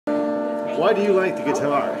Why do you like the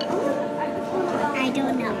guitar? I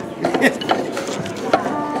don't know.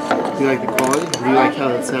 Do you like the quality? Do you like how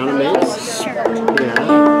the sound it makes? Sure.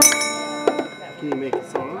 Yeah. Can you make a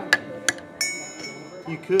song?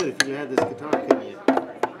 You could if you had this guitar, couldn't you?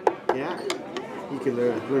 Yeah. You could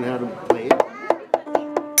learn how to play it.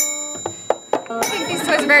 I think these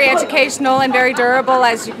toys are very educational and very durable.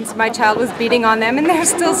 As you can see, my child was beating on them and they're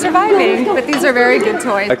still surviving. But these are very good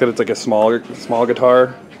toys. I like that it's like a small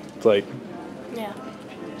guitar. It's like... Yeah.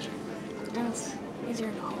 It's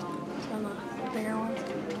easier to hold than the bigger ones.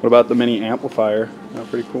 What about the mini amplifier? That's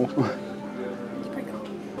pretty cool. It's pretty cool.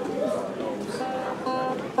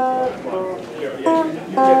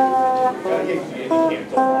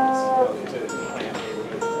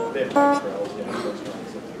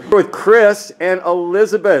 With Chris and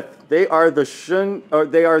Elizabeth, they are the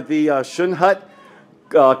Schoenhut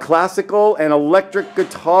classical and electric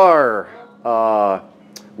guitar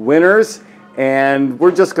winners, and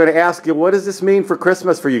we're just going to ask you, what does this mean for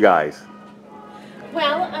Christmas for you guys?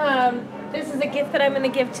 Well, this is a gift that I'm going to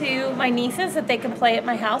give to my nieces that they can play at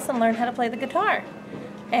my house and learn how to play the guitar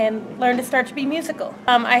and learn to start to be musical.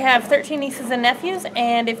 I have 13 nieces and nephews,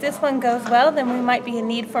 and if this one goes well, then we might be in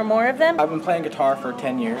need for more of them. I've been playing guitar for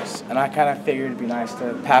 10 years, and I kind of figured it'd be nice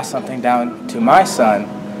to pass something down to my son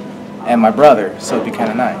and my brother, so it'd be kind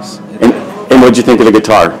of nice. And what'd you think of the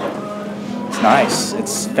guitar? It's nice.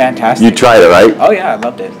 It's fantastic. You tried it, right? Oh yeah, I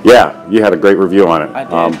loved it. Yeah, you had a great review on it.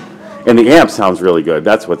 I did. And the amp sounds really good.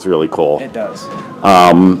 That's what's really cool. It does.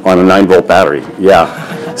 On a 9-volt battery. Yeah.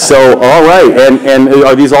 So, all right. And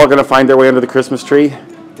are these all going to find their way under the Christmas tree?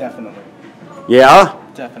 Definitely. Yeah?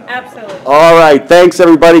 Definitely. Absolutely. All right. Thanks,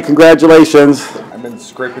 everybody. Congratulations. I've been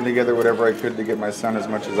scraping together whatever I could to get my son as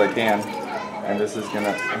much as I can. And this is going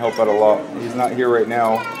to help out a lot. He's not here right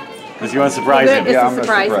now. Because you want to surprise him? Yeah, I'm going to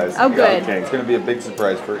surprise him. Oh, good. Yeah, okay. It's going to be a big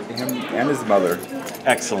surprise for him and his mother.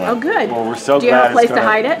 Excellent. Oh, good. Well, we're so glad. Do you have a place to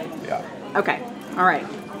hide it? Yeah. Okay. All right.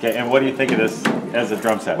 Okay, and what do you think of this as a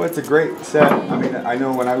drum set? Well, it's a great set. I mean, I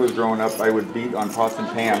know when I was growing up, I would beat on pots and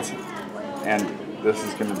pans, and this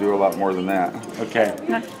is going to do a lot more than that. Okay.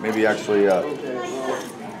 Maybe actually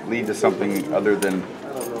lead to something other than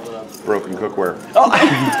broken cookware. Oh.